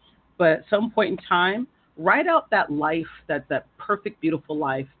you. But at some point in time, write out that life, that perfect, beautiful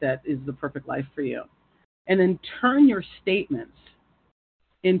life that is the perfect life for you, and then turn your statements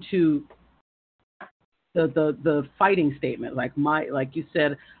into the fighting statement, like you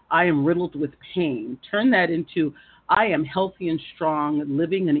said, I am riddled with pain. Turn that into, I am healthy and strong,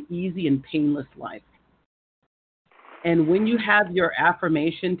 living an easy and painless life. And when you have your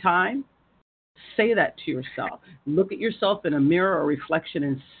affirmation time, say that to yourself. Look at yourself in a mirror or reflection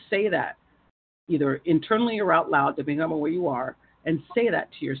and say that, either internally or out loud, depending on where you are, and say that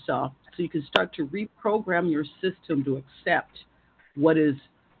to yourself so you can start to reprogram your system to accept what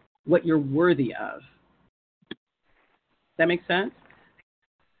you're worthy of. That makes sense?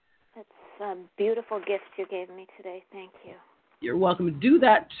 It's a beautiful gift you gave me today. Thank you. You're welcome. Do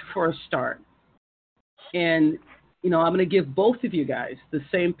that for a start. And, I'm going to give both of you guys the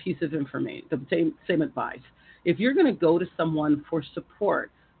same piece of information, the same advice. If you're going to go to someone for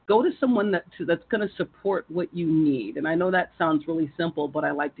support, go to someone that's going to support what you need. And I know that sounds really simple, but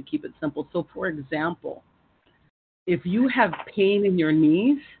I like to keep it simple. So, for example, if you have pain in your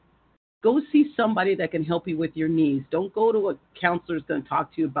knees, go see somebody that can help you with your knees. Don't go to a counselor who's going to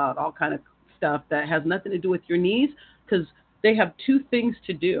talk to you about all kind of stuff that has nothing to do with your knees, because they have two things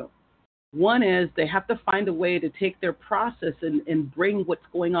to do. One is they have to find a way to take their process and bring what's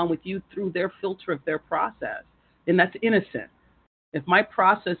going on with you through their filter of their process. And that's innocent. If my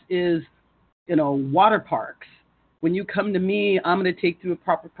process is, water parks, when you come to me, I'm going to take through a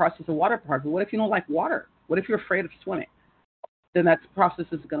proper process of water park. But what if you don't like water? What if you're afraid of swimming? Then that process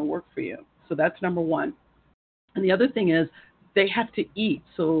isn't going to work for you. So that's number one. And the other thing is, they have to eat.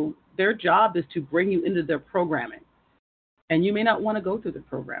 So their job is to bring you into their programming. And you may not want to go through the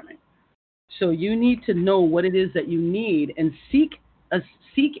programming. So you need to know what it is that you need and seek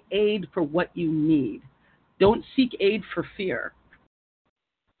aid for what you need. Don't seek aid for fear,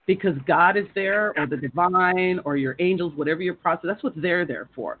 because God is there, or the divine, or your angels, whatever your process. That's what they're there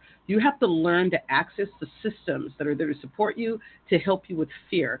for. You have to learn to access the systems that are there to support you, to help you with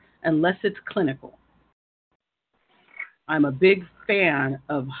fear, unless it's clinical. I'm a big fan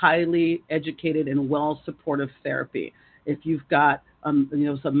of highly educated and well-supportive therapy. If you've got some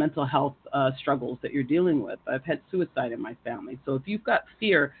mental health struggles that you're dealing with. I've had suicide in my family. So if you've got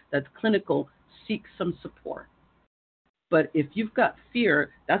fear that's clinical, seek some support. But if you've got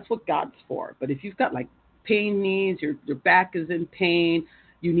fear, that's what God's for. But if you've got like pain needs, your back is in pain,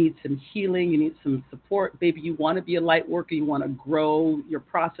 you need some healing, you need some support, maybe you want to be a light worker, you want to grow your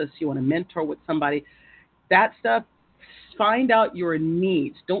process, you want to mentor with somebody, that stuff, find out your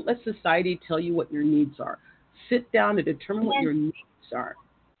needs. Don't let society tell you what your needs are. Sit down and determine what your needs are.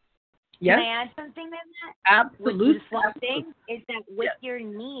 Yes? Can I add something to that? Absolutely. Just one thing is that with your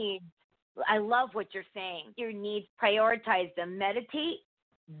needs, I love what you're saying. Your needs, prioritize them. Meditate,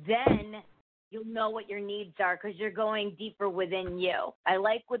 then you'll know what your needs are because you're going deeper within you. I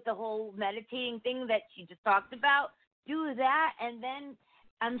like with the whole meditating thing that she just talked about. Do that, and then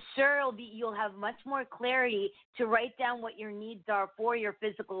I'm sure you'll have much more clarity to write down what your needs are for your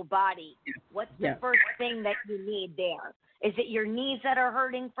physical body. What's the first thing that you need there? Is it your knees that are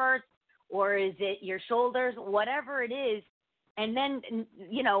hurting first, or is it your shoulders? Whatever it is, and then,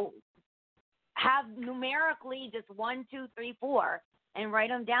 have numerically just 1, 2, 3, 4, and write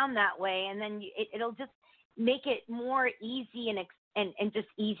them down that way, and then it'll just make it more easy and just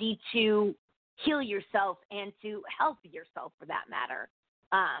easy to heal yourself and to help yourself, for that matter.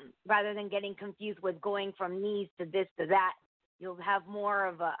 Rather than getting confused with going from knees to this to that, you'll have more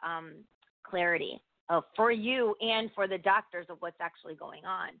of a clarity for you and for the doctors of what's actually going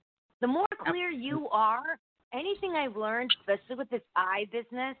on. The more clear you are, anything I've learned, especially with this eye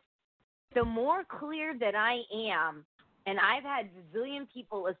business, the more clear that I am, and I've had a zillion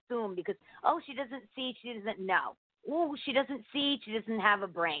people assume because, she doesn't see, she doesn't know. Oh, she doesn't see, she doesn't have a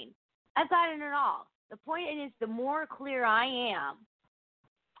brain. I've gotten it all. The point is, the more clear I am,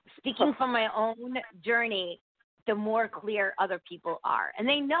 speaking from my own journey, the more clear other people are. And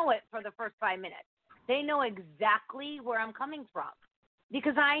they know it for the first 5 minutes. They know exactly where I'm coming from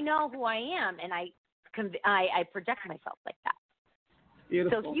because I know who I am, and I project myself like that.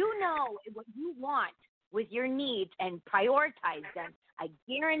 Beautiful. So if you know what you want with your needs and prioritize them, I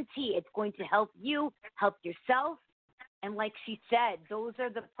guarantee it's going to help you, help yourself. And like she said, those are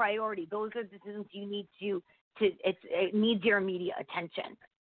the priority. Those are the things you need it needs your immediate attention.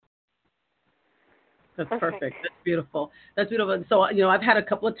 That's perfect. That's beautiful. That's beautiful. So, I've had a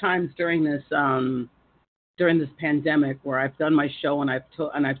couple of times during this pandemic where I've done my show and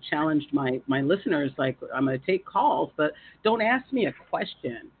I've challenged my listeners, like, I'm going to take calls, but don't ask me a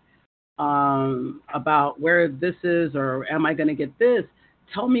question about where this is or am I going to get this.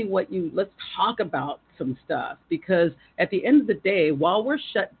 Tell me let's talk about some stuff, because at the end of the day, while we're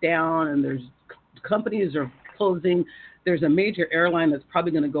shut down and there's companies are closing, there's a major airline that's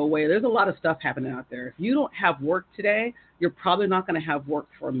probably going to go away. There's a lot of stuff happening out there. If you don't have work today, you're probably not going to have work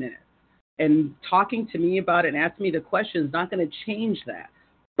for a minute. And talking to me about it and asking me the question is not going to change that.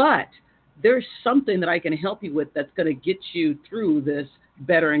 But there's something that I can help you with that's going to get you through this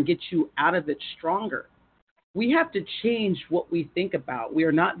better and get you out of it stronger. We have to change what we think about. We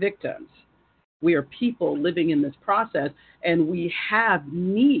are not victims. We are people living in this process, and we have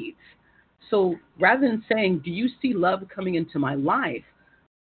needs. So rather than saying, do you see love coming into my life?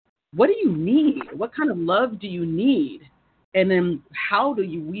 What do you need? What kind of love do you need? And then how do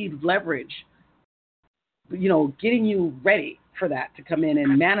we leverage, getting you ready for that to come in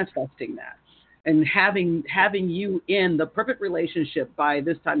and manifesting that and having you in the perfect relationship by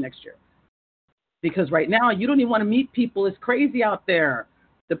this time next year? Because right now you don't even want to meet people. It's crazy out there.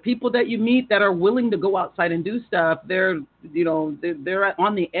 The people that you meet that are willing to go outside and do stuff, they're on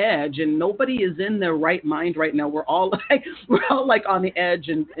the edge, and nobody is in their right mind right now. We're all like on the edge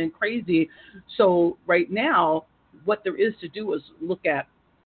and crazy. So right now, what there is to do is look at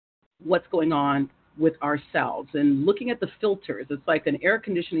what's going on with ourselves and looking at the filters. It's like an air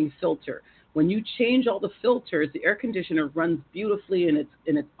conditioning filter. When you change all the filters, the air conditioner runs beautifully and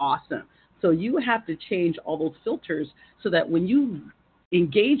it's awesome. So you have to change all those filters so that when you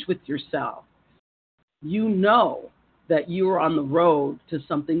engage with yourself, you know that you are on the road to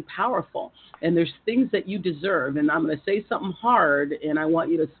something powerful. And there's things that you deserve. And I'm going to say something hard, and I want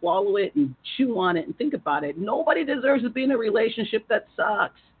you to swallow it and chew on it and think about it. Nobody deserves to be in a relationship that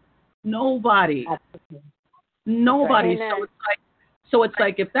sucks. Nobody. Nobody. Amen. So it's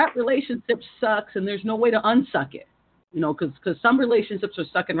like if that relationship sucks and there's no way to unsuck it, because some relationships are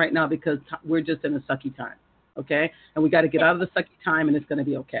sucking right now because we're just in a sucky time. Okay, and we got to get out of the sucky time, and it's going to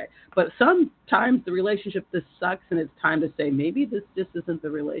be okay. But sometimes the relationship just sucks, and it's time to say maybe this just isn't the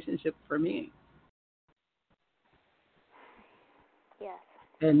relationship for me. Yes.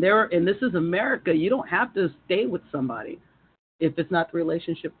 And this is America. You don't have to stay with somebody if it's not the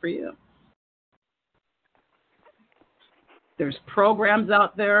relationship for you. There's programs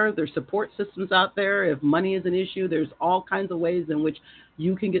out there. There's support systems out there. If money is an issue, there's all kinds of ways in which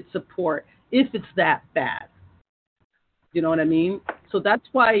you can get support if it's that bad. You know what I mean? So that's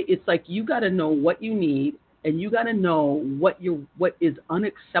why it's like you got to know what you need, and you got to know what is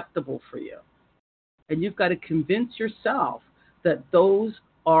unacceptable for you. And you've got to convince yourself that those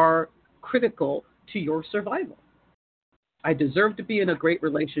are critical to your survival. I deserve to be in a great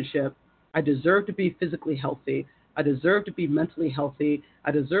relationship. I deserve to be physically healthy. I deserve to be mentally healthy.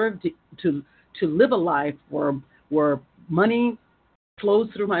 I deserve to live a life where money flows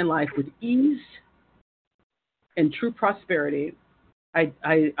through my life with ease and true prosperity.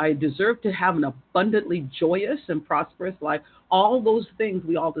 I deserve to have an abundantly joyous and prosperous life. All those things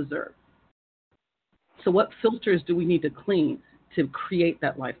we all deserve. So what filters do we need to clean to create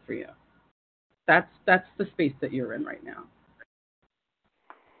that life for you? That's the space that you're in right now.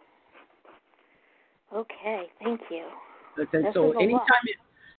 Okay, thank you. Okay, so anytime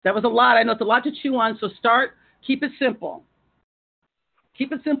that was a lot. I know it's a lot to chew on. So keep it simple.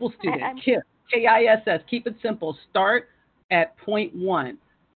 Keep it simple, student. KISS. Keep it simple. Start at point 1.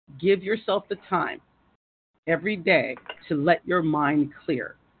 Give yourself the time every day to let your mind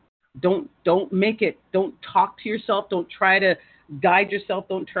clear. Don't talk to yourself. Don't try to guide yourself.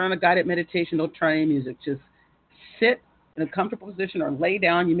 Don't turn on a guided meditation. Don't try any music. Just sit in a comfortable position or lay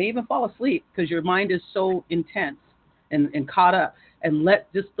down. You may even fall asleep because your mind is so intense and caught up. And let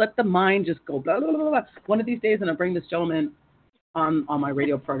the mind just go blah, blah, blah, blah. One of these days, I'm going to bring this gentleman on my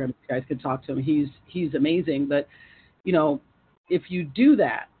radio program. You guys could talk to him. He's amazing. But, if you do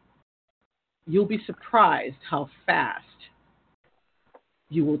that, you'll be surprised how fast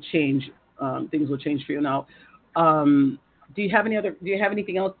you will change. Things will change for you. Now, do you have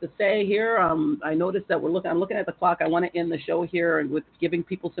anything else to say here? I noticed that I'm looking at the clock. I want to end the show here with giving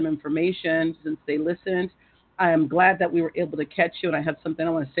people some information since they listened. I am glad that we were able to catch you, and I have something I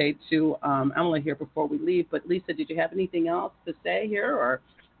want to say to Emily here before we leave. But Lisa, did you have anything else to say here, or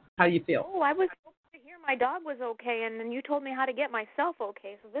how do you feel? Oh, I was hoping to hear my dog was okay, and then you told me how to get myself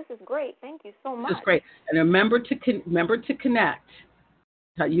okay. So this is great. Thank you so much. This is great. And remember to connect.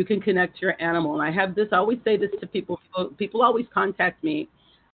 How you can connect to your animal. And I have this. I always say this to people. People always contact me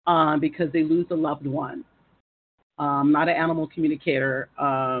because they lose a loved one. Not an animal communicator.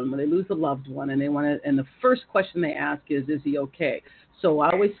 They lose a loved one, and they want to. And the first question they ask is he okay? So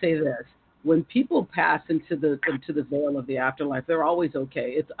I always say this: when people pass into the veil of the afterlife, they're always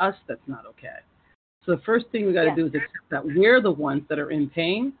okay. It's us that's not okay. So the first thing we got to do is accept that we're the ones that are in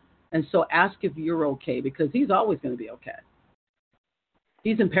pain, and so ask if you're okay, because he's always going to be okay.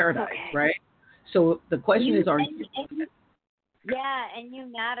 He's in paradise, right? So the question is, are you? Yeah, and you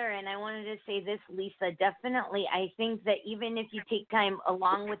matter. And I wanted to say this, Lisa. Definitely, I think that even if you take time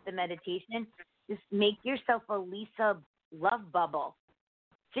along with the meditation, just make yourself a Lisa love bubble.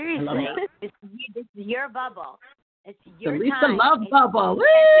 Seriously, this is your bubble. It's your the Lisa time. love bubble.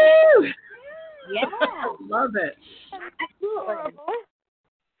 Woo! Yeah, love it. Absolutely.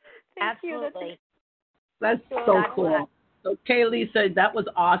 Thank Absolutely. You. That's so cool. Okay, Lisa, that was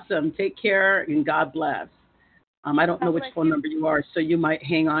awesome. Take care and God bless. I don't know which phone number you are, so you might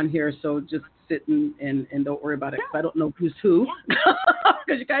hang on here. So just sit and don't worry about it, because I don't know who's who,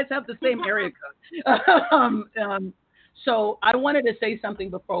 because you guys have the same area code. So I wanted to say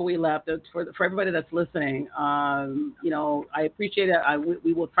something before we left for everybody that's listening. I appreciate it.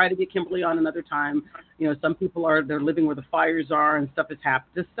 We will try to get Kimberly on another time. Some people they're living where the fires are, and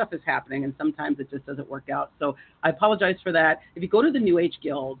this stuff is happening, and sometimes it just doesn't work out. So I apologize for that. If you go to the New Age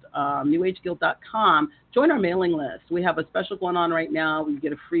Guild, newageguild.com, join our mailing list. We have a special going on right now. We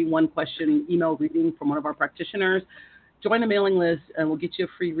get a free 1-question email reading from one of our practitioners. Join the mailing list, and we'll get you a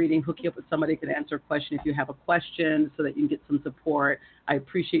free reading, hook you up with somebody who can answer a question if you have a question, so that you can get some support. I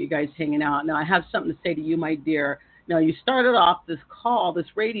appreciate you guys hanging out. Now, I have something to say to you, my dear. Now, you started off this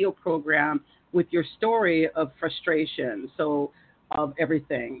radio program, with your story of frustration, of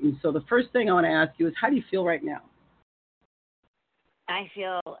everything. And so the first thing I want to ask you is, how do you feel right now? I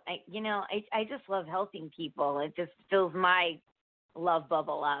feel, I just love helping people. It just fills my love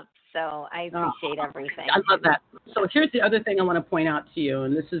bubble up. So I appreciate everything. I love that. So here's the other thing I want to point out to you,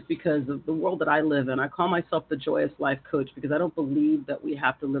 and this is because of the world that I live in. I call myself the Joyous Life Coach because I don't believe that we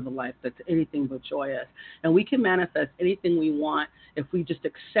have to live a life that's anything but joyous. And we can manifest anything we want if we just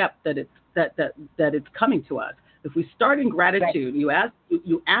accept that it's coming to us. If we start in gratitude, right.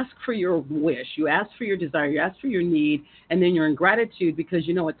 you ask for your wish, you ask for your desire, you ask for your need, and then you're in gratitude because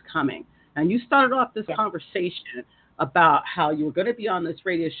you know it's coming. And you started off this conversation about how you were going to be on this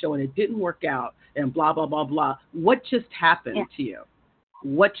radio show and it didn't work out and blah, blah, blah, blah. What just happened to you?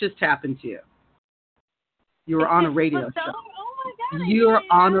 What just happened to you? You were on a radio show. Oh my God. You're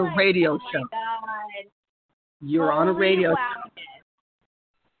on a radio show. Oh my God. You're on a radio show.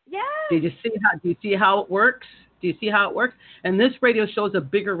 Yeah. Do you see how it works? Do you see how it works? And this radio show is a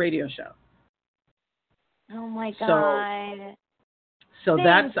bigger radio show. Oh my God. So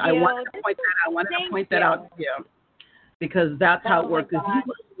that's I wanted to point that out to you. Because that's how it works. If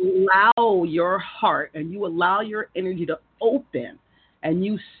you allow your heart and you allow your energy to open and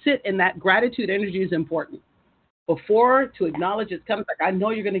you sit in that gratitude energy is important. Before to acknowledge it's coming, like I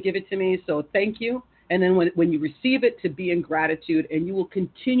know you're going to give it to me, so thank you. And then when you receive it, to be in gratitude, and you will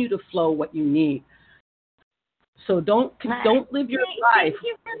continue to flow what you need. So don't live your life. Thank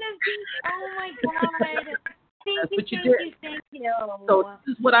you for this. Oh my God. Thank you. So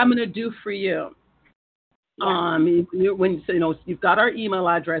this is what I'm going to do for you. You've got our email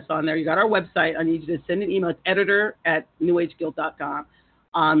address on there. You got our website. I need you to send an email. It's editor@newageguild.com.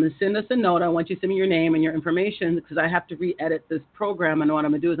 Send us a note. I want you to send me your name and your information because I have to re-edit this program. And what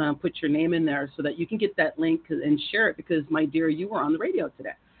I'm going to do is I'm going to put your name in there so that you can get that link and share it because, my dear, you were on the radio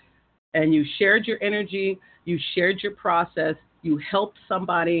today. And you shared your energy. You shared your process. You helped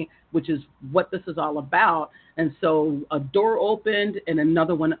somebody, which is what this is all about. And so a door opened and a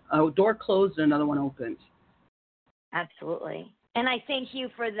door closed and another one opened. Absolutely. And I thank you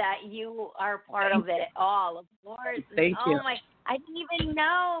for that. You are part of it all, of course. Thank you. Oh my, I didn't even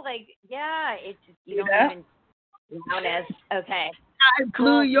know. It's just, you don't even notice. Okay. I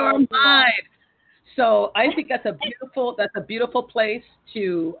blew your mind. So I think that's a beautiful place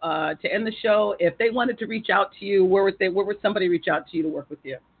to end the show. If they wanted to reach out to you, where would somebody reach out to you to work with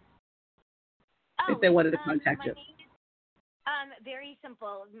you? If they wanted to contact you. Very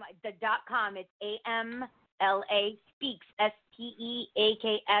simple. The .com. It's AMLA Speaks,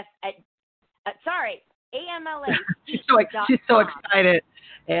 SPEAKS AMLA. She's so excited.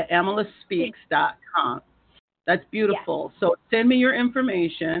 AmelaSpeaks.com. That's beautiful. Yeah. So send me your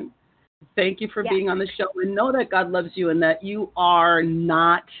information. Thank you for being on the show. And know that God loves you and that you are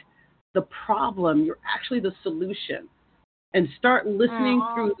not the problem. You're actually the solution. And start listening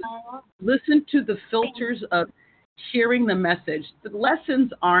listen to the filters of hearing the message. The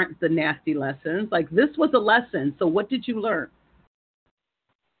lessons aren't the nasty lessons. Like this was a lesson. So what did you learn?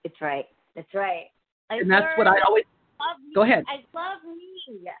 It's right. That's right. And that's what I always go ahead. I love me.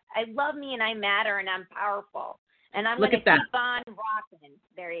 I love me and I matter and I'm powerful. And I'm going to keep on rocking.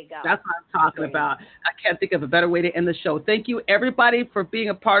 There you go. That's what I'm talking about. I can't think of a better way to end the show. Thank you, everybody, for being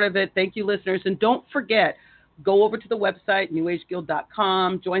a part of it. Thank you, listeners. And don't forget, go over to the website,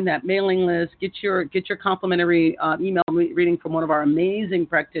 newageguild.com, join that mailing list, get your complimentary email reading from one of our amazing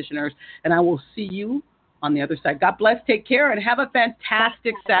practitioners, and I will see you on the other side. God bless, take care, and have a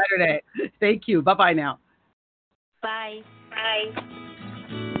fantastic Saturday. Thank you. Bye-bye now. Bye.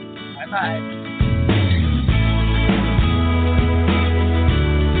 Bye-bye.